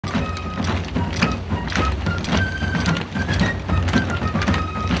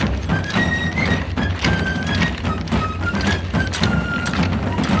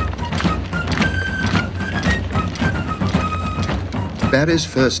Barry's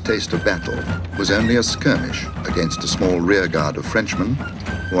first taste of battle was only a skirmish against a small rearguard of Frenchmen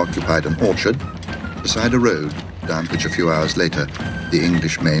who occupied an orchard beside a road down which a few hours later the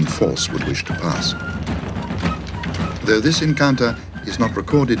English main force would wish to pass. Though this encounter is not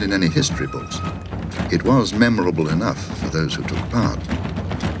recorded in any history books, it was memorable enough for those who took part.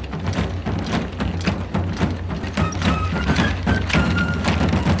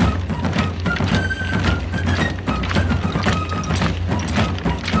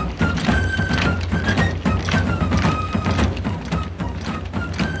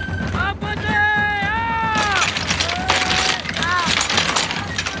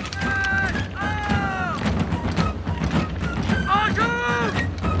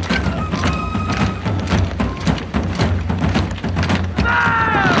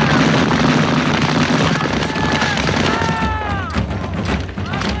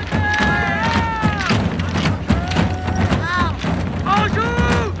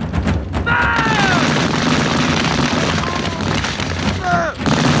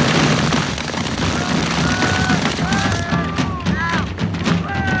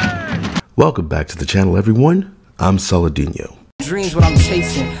 Welcome back to the channel, everyone. I'm Saladino. Dreams what I'm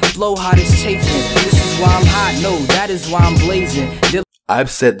chasing, flow hot as chafing. This is why I'm hot, no, that is why I'm blazing. I've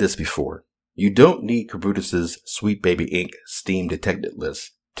said this before. You don't need Brutus's Sweet Baby Inc. Steam detected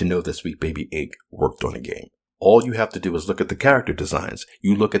list to know that Sweet Baby Inc. worked on a game. All you have to do is look at the character designs.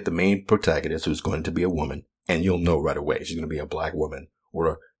 You look at the main protagonist, who's going to be a woman, and you'll know right away she's going to be a black woman or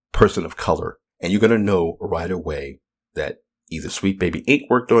a person of color. And you're going to know right away that either Sweet Baby Inc.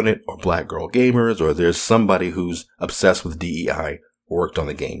 worked on it, or Black Girl Gamers, or there's somebody who's obsessed with DEI or worked on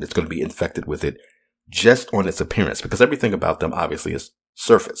the game that's going to be infected with it just on its appearance, because everything about them obviously is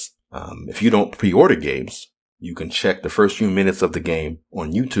surface. If you don't pre-order games, you can check the first few minutes of the game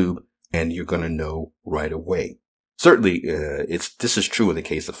on YouTube and you're going to know right away. Certainly, this is true in the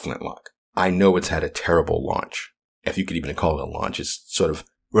case of Flintlock. I know it's had a terrible launch. If you could even call it a launch, it's sort of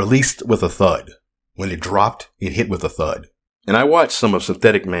released with a thud. When it dropped, it hit with a thud. And I watched some of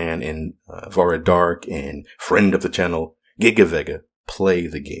Synthetic Man and Vara Dark and friend of the channel, Giga Vega, play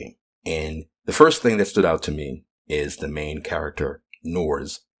the game. And the first thing that stood out to me is the main character,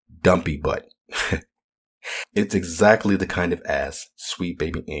 Nora's dumpy butt. It's exactly the kind of ass Sweet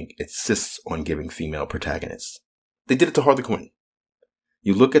Baby Inc. insists on giving female protagonists. They did it to Harley Quinn.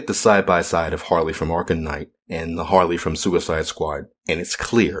 You look at the side-by-side of Harley from Arkham Knight and the Harley from Suicide Squad, and it's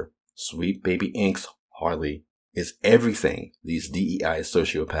clear Sweet Baby Inc.'s Harley is everything these DEI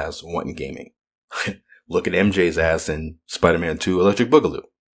sociopaths want in gaming. Look at MJ's ass in Spider-Man 2 Electric Boogaloo.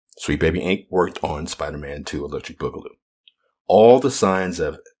 Sweet Baby Inc. worked on Spider-Man 2 Electric Boogaloo. All the signs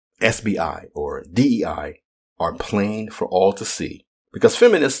of SBI or DEI are plain for all to see because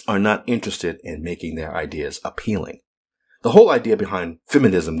feminists are not interested in making their ideas appealing. The whole idea behind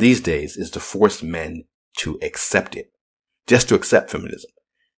feminism these days is to force men to accept it. Just to accept feminism.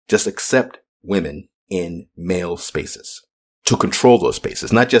 Just accept women in male spaces, to control those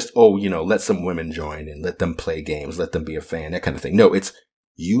spaces, not just, let some women join and let them play games, let them be a fan, that kind of thing. No, it's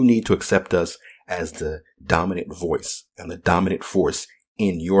you need to accept us as the dominant voice and the dominant force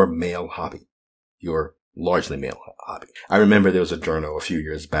in your male hobby, your largely male hobby. I remember there was a journal a few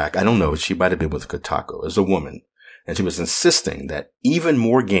years back. I don't know, she might have been with Kotaku as a woman, and she was insisting that even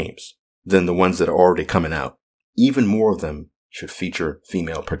more games than the ones that are already coming out, even more of them should feature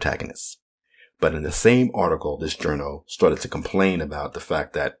female protagonists. But in the same article, this journal started to complain about the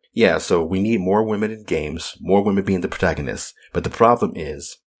fact that, so we need more women in games, more women being the protagonists. But the problem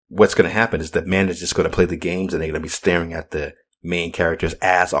is, what's going to happen is that men are just going to play the games and they're going to be staring at the main character's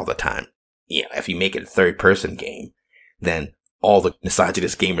ass all the time. If you make it a third-person game, then all the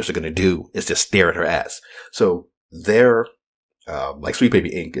misogynist gamers are going to do is just stare at her ass. So they're, like Sweet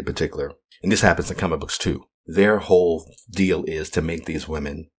Baby Inc. in particular, and this happens in comic books too, their whole deal is to make these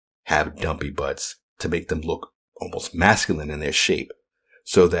women have dumpy butts, to make them look almost masculine in their shape,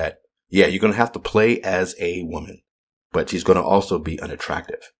 so that, you're going to have to play as a woman, but she's going to also be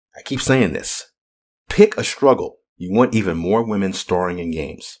unattractive. I keep saying this. Pick a struggle. You want even more women starring in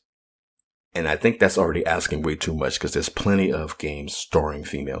games. And I think that's already asking way too much because there's plenty of games starring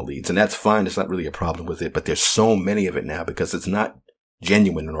female leads. And that's fine. There's not really a problem with it, but there's so many of it now because it's not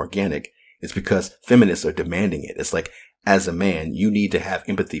genuine and organic. It's because feminists are demanding it. It's like, as a man, you need to have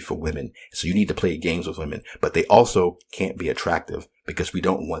empathy for women. So you need to play games with women, but they also can't be attractive because we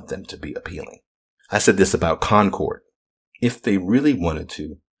don't want them to be appealing. I said this about Concord. If they really wanted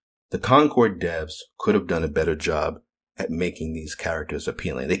to, the Concord devs could have done a better job at making these characters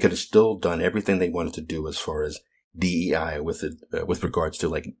appealing. They could have still done everything they wanted to do as far as DEI with regards to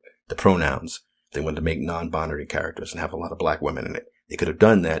like the pronouns. They wanted to make non-binary characters and have a lot of black women in it. They could have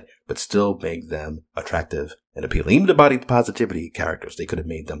done that, but still make them attractive and appealing. Even the body positivity characters, they could have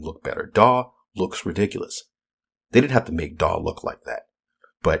made them look better. Daw looks ridiculous. They didn't have to make Daw look like that.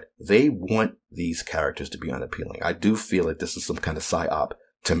 But they want these characters to be unappealing. I do feel like this is some kind of psyop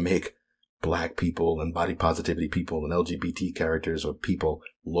to make black people and body positivity people and LGBT characters or people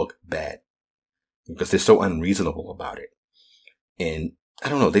look bad. Because they're so unreasonable about it. And I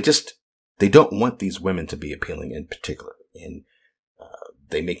don't know, they don't want these women to be appealing in particular. And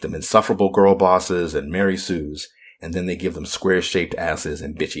they make them insufferable girl bosses and Mary Sues, and then they give them square-shaped asses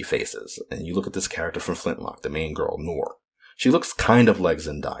and bitchy faces. And you look at this character from Flintlock, the main girl, Noor. She looks kind of like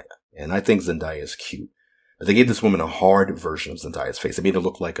Zendaya, and I think Zendaya is cute. But they gave this woman a hard version of Zendaya's face. They made her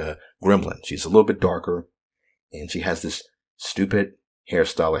look like a gremlin. She's a little bit darker, and she has this stupid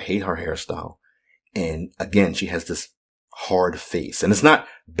hairstyle. I hate her hairstyle. And again, she has this hard face, and it's not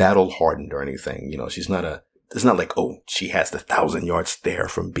battle hardened or anything. You know, it's not like, oh, she has the 1,000-yard stare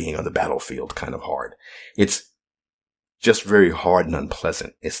from being on the battlefield kind of hard. It's just very hard and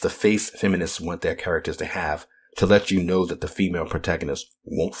unpleasant. It's the face feminists want their characters to have to let you know that the female protagonist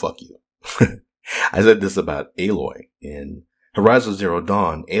won't fuck you. I said this about Aloy in Horizon Zero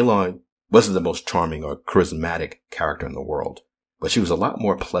Dawn. Aloy wasn't the most charming or charismatic character in the world, but she was a lot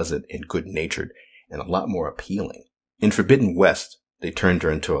more pleasant and good-natured and a lot more appealing. In Forbidden West, they turned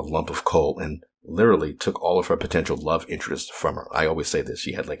her into a lump of coal and literally took all of her potential love interest from her. I always say this.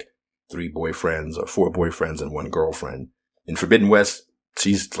 She had like 3 boyfriends or 4 boyfriends and 1 girlfriend. In Forbidden West,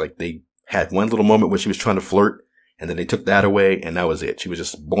 she's like, they had one little moment where she was trying to flirt, and then they took that away, and that was it. She was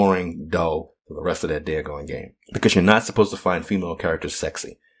just boring, dull for the rest of that daggone game. Because you're not supposed to find female characters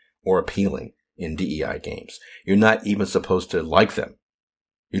sexy or appealing in DEI games. You're not even supposed to like them.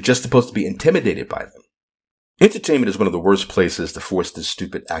 You're just supposed to be intimidated by them. Entertainment is one of the worst places to force this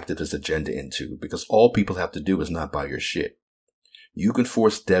stupid activist agenda into, because all people have to do is not buy your shit. You can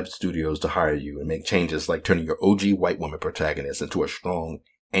force dev studios to hire you and make changes like turning your OG white woman protagonist into a strong,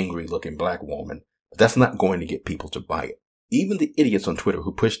 angry-looking black woman, but that's not going to get people to buy it. Even the idiots on Twitter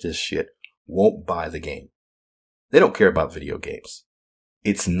who push this shit won't buy the game. They don't care about video games.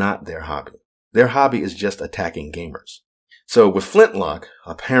 It's not their hobby. Their hobby is just attacking gamers. So with Flintlock,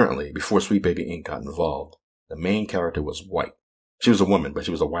 apparently, before Sweet Baby Inc. got involved, the main character was white. She was a woman, but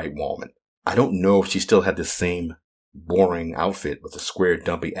she was a white woman. I don't know if she still had the same boring outfit with a square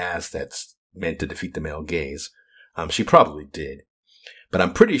dumpy ass that's meant to defeat the male gaze. She probably did. But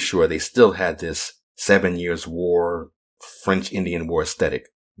I'm pretty sure they still had this 7 Years' War, French-Indian War aesthetic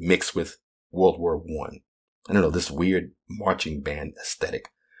mixed with World War I. I don't know, this weird marching band aesthetic,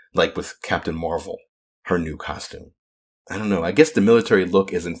 like with Captain Marvel, her new costume. I don't know, I guess the military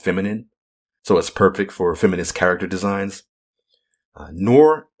look isn't feminine, so it's perfect for feminist character designs.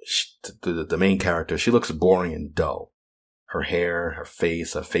 Noor, the main character, she looks boring and dull. Her hair, her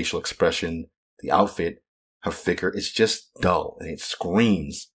face, her facial expression, the outfit, her figure is just dull, and it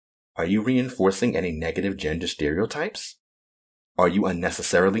screams, are you reinforcing any negative gender stereotypes? Are you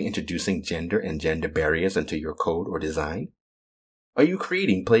unnecessarily introducing gender and gender barriers into your code or design? Are you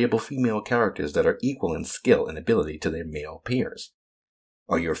creating playable female characters that are equal in skill and ability to their male peers?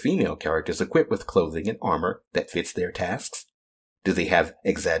 Are your female characters equipped with clothing and armor that fits their tasks? Do they have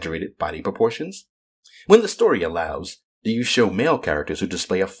exaggerated body proportions? When the story allows, do you show male characters who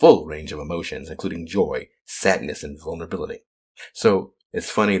display a full range of emotions, including joy, sadness, and vulnerability? So it's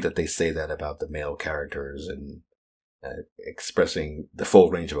funny that they say that about the male characters and expressing the full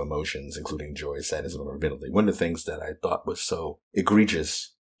range of emotions, including joy, sadness, and vulnerability. One of the things that I thought was so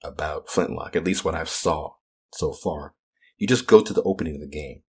egregious about Flintlock, at least what I've saw so far, you just go to the opening of the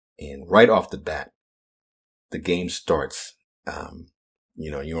game, and right off the bat, the game starts.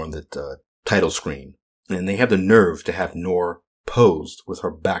 You're on the title screen, and they have the nerve to have Noor posed with her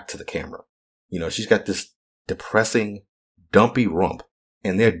back to the camera. You know, she's got this depressing, dumpy rump,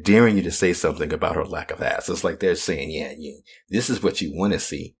 and they're daring you to say something about her lack of ass. It's like they're saying, yeah, this is what you want to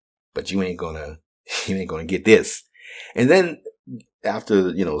see, but you ain't gonna get this. And then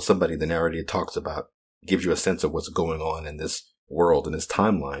after, somebody, the narrator talks about, gives you a sense of what's going on in this world, in this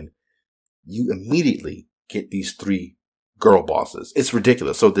timeline, you immediately get these 3 girl bosses. It's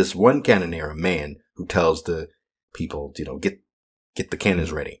ridiculous. So this one cannoneer, a man who tells the people, get the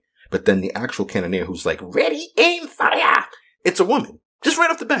cannons ready. But then the actual cannoneer who's like, ready, aim, fire. It's a woman. Just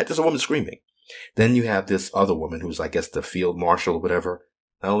right off the bat, there's a woman screaming. Then you have this other woman who's, I guess, the field marshal or whatever.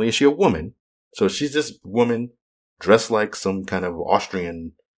 Not only is she a woman, so she's this woman dressed like some kind of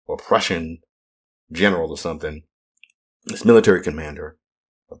Austrian or Prussian general or something. This military commander.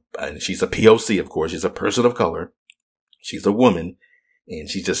 And she's a POC, of course. She's a person of color. She's a woman, and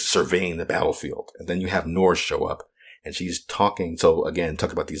she's just surveying the battlefield. And then you have Noor show up, and she's talking. So again,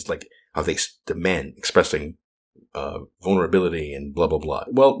 talk about these, like, how the men expressing vulnerability and blah, blah, blah.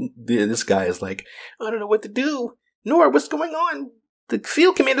 Well, this guy is like, I don't know what to do. Nora, what's going on? The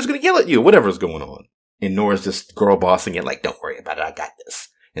field commander's going to yell at you, whatever's going on. And Nora's just girl bossing it, like, don't worry about it, I got this.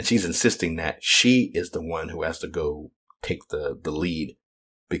 And she's insisting that she is the one who has to go take the lead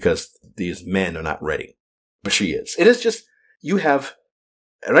because these men are not ready. But she is. It is just, you have,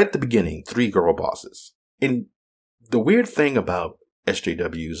 right at the beginning, 3 girl bosses. And the weird thing about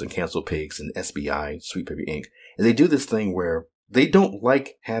SJWs and Cancel Pigs and SBI, Sweet Baby Inc., is they do this thing where they don't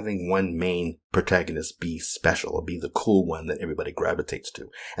like having one main protagonist be special or be the cool one that everybody gravitates to.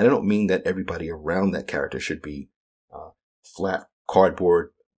 And I don't mean that everybody around that character should be flat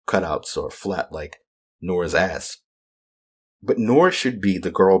cardboard cutouts or flat like Nora's ass. But Nora should be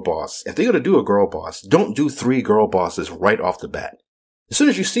the girl boss. If they're going to do a girl boss, don't do 3 girl bosses right off the bat. As soon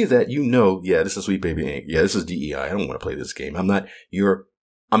as you see that, you know, yeah, this is Sweet Baby Inc. Yeah, this is DEI. I don't want to play this game.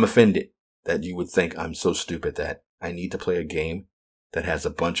 I'm offended that you would think I'm so stupid that I need to play a game that has a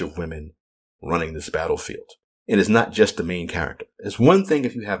bunch of women running this battlefield. It is not just the main character. It's one thing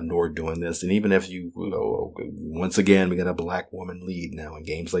if you have Nora doing this, and even if once again, we got a black woman lead now in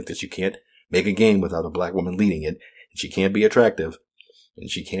games like this. You can't make a game without a black woman leading it. And she can't be attractive, and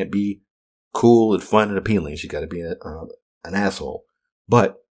she can't be cool and fun and appealing. She's got to be an asshole.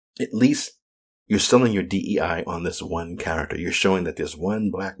 But at least you're selling your DEI on this one character. You're showing that there's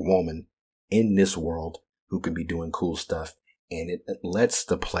one black woman in this world who could be doing cool stuff. And it lets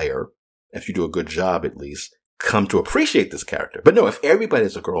the player, if you do a good job at least, come to appreciate this character. But no, if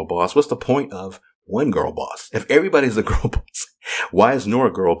everybody's a girl boss, what's the point of one girl boss? If everybody's a girl boss, why is Nora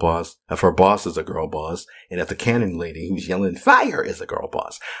a girl boss if her boss is a girl boss? And if the cannon lady who's yelling fire is a girl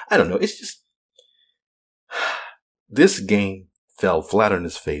boss? I don't know. It's just, this game fell flat on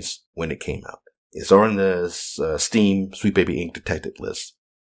its face when it came out. It's on the Steam Sweet Baby Inc. detected list.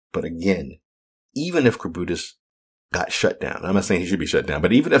 But again, even if Carbutus got shut down, I'm not saying he should be shut down,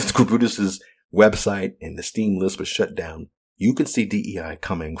 but even if Carbutus's website and the Steam list was shut down, you can see DEI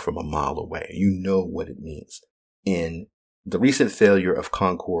coming from a mile away. You know what it means. In the recent failure of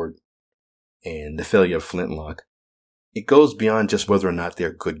Concord and the failure of Flintlock, it goes beyond just whether or not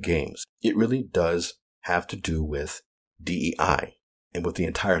they're good games. It really does have to do with DEI and with the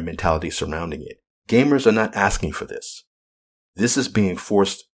entire mentality surrounding it. Gamers are not asking for this. This is being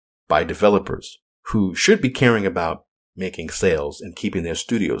forced by developers who should be caring about making sales and keeping their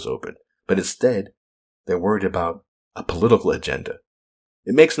studios open. But instead, they're worried about a political agenda.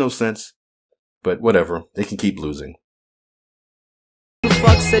 It makes no sense, but whatever. They can keep losing. Who the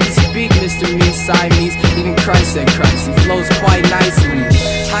fuck said to speak, Mr. Me, Siamese? Even Christ said Christ. He flows quite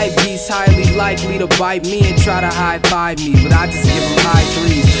nicely. Hype beast highly likely to bite me and try to high-five me, but I just give him high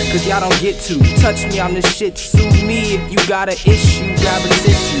threes, cause y'all don't get to touch me, I'm the shit. Sue me if you got an issue, grab a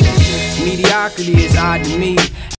tissue. Mediocrity is odd to me.